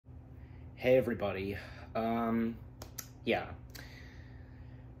Hey everybody, yeah,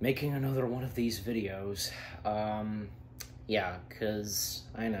 making another one of these videos, yeah, because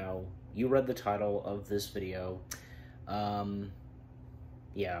I know, you read the title of this video,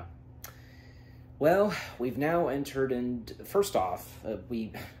 yeah. Well, we've now entered in, first off,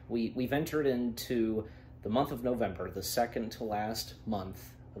 we've entered into the month of November, the second to last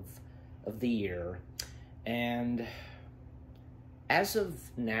month of the year, and as of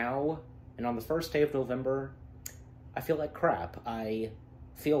now, and on the first day of November, I feel like crap. I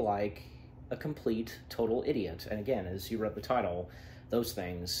feel like a complete, total idiot. And again, as you read the title, those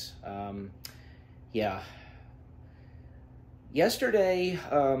things. Yeah. Yesterday,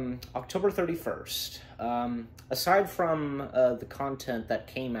 October 31st, aside from the content that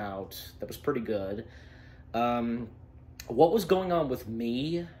came out that was pretty good, what was going on with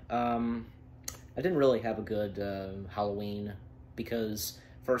me, I didn't really have a good Halloween because,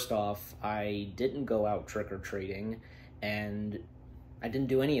 first off, I didn't go out trick-or-treating, and I didn't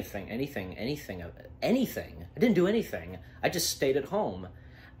do anything. I didn't do anything. I just stayed at home.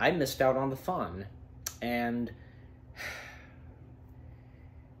 I missed out on the fun. And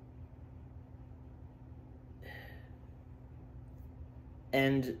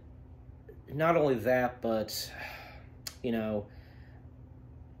not only that, but, you know,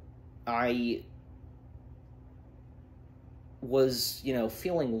 I was,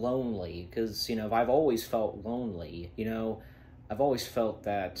 feeling lonely, because, I've always felt lonely, I've always felt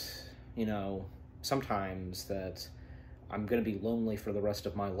that, sometimes that I'm going to be lonely for the rest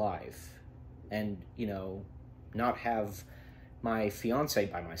of my life, and, not have my fiance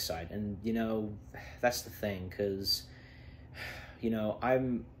by my side, and, that's the thing, because,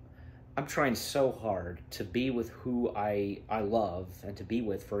 I'm trying so hard to be with who I love and to be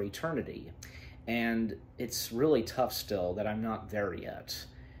with for eternity. And it's really tough still that I'm not there yet.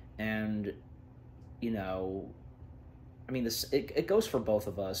 And, I mean, it goes for both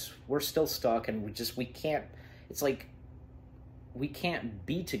of us. We're still stuck, and we can't, it's like, we can't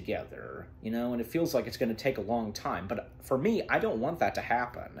be together, and it feels like it's going to take a long time. But for me, I don't want that to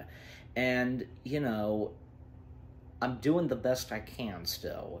happen. And, I'm doing the best I can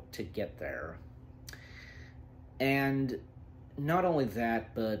still to get there. And not only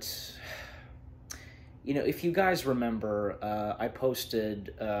that, but, if you guys remember, I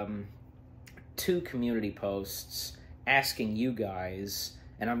posted 2 community posts asking you guys,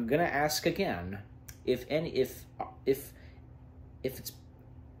 and I'm gonna ask again, if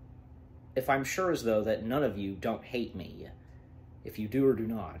I'm sure as though that none of you don't hate me, if you do or do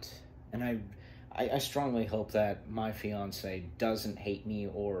not, and I strongly hope that my fiance doesn't hate me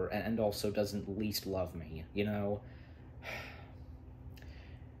and also doesn't least love me,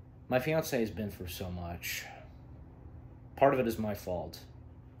 My fiance has been through so much. Part of it is my fault.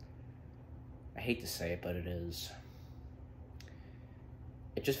 I hate to say it, but it is.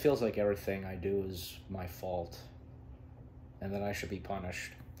 It just feels like everything I do is my fault, and that I should be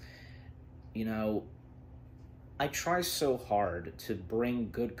punished. I try so hard to bring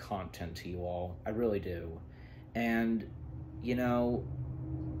good content to you all. I really do. And,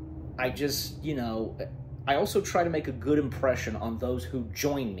 I just, I also try to make a good impression on those who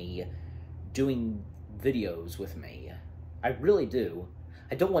join me doing videos with me. I really do.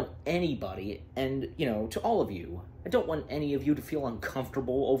 I don't want anybody, and, to all of you, I don't want any of you to feel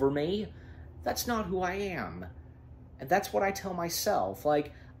uncomfortable over me. That's not who I am. And that's what I tell myself.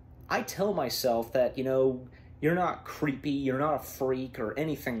 Like, I tell myself that, you're not creepy, you're not a freak, or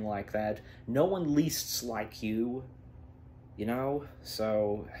anything like that. No one leasts like you,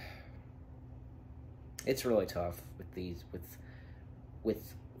 So, it's really tough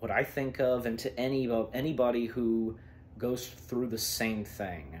with what I think of, and to anybody who goes through the same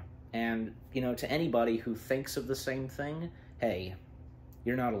thing. And, to anybody who thinks of the same thing, hey,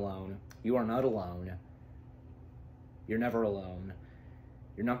 you're not alone. You are not alone. You're never alone.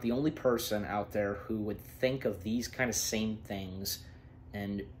 You're not the only person out there who would think of these kind of same things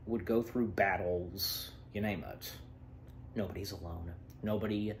and would go through battles, you name it. Nobody's alone.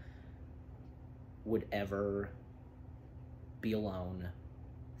 Nobody would ever be alone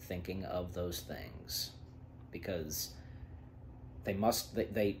thinking of those things, because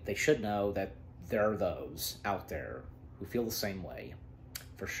they should know that there are those out there who feel the same way,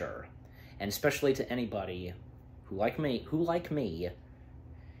 for sure. And especially to anybody who, like me,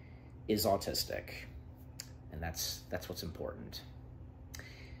 is autistic. And that's what's important.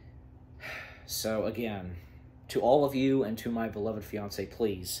 So again, to all of you and to my beloved fiance,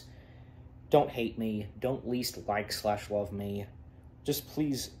 please, don't hate me, don't least like/love me. Just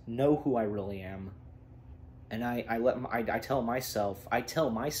please know who I really am. And I tell myself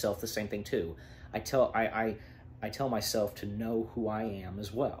the same thing too. I tell myself to know who I am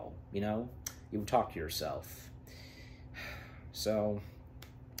as well. You know, you talk to yourself. So,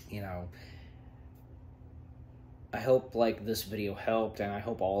 you know, I hope like this video helped, and I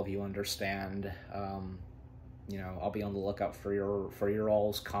hope all of you understand. You know, I'll be on the lookout for your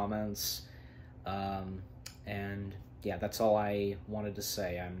all's comments. And yeah, that's all I wanted to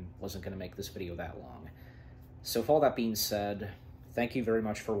say. I wasn't going to make this video that long. So with all that being said, thank you very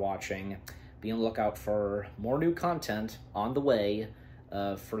much for watching. Be on the lookout for more new content on the way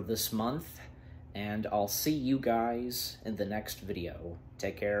for this month, and I'll see you guys in the next video.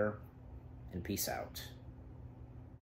 Take care, and peace out.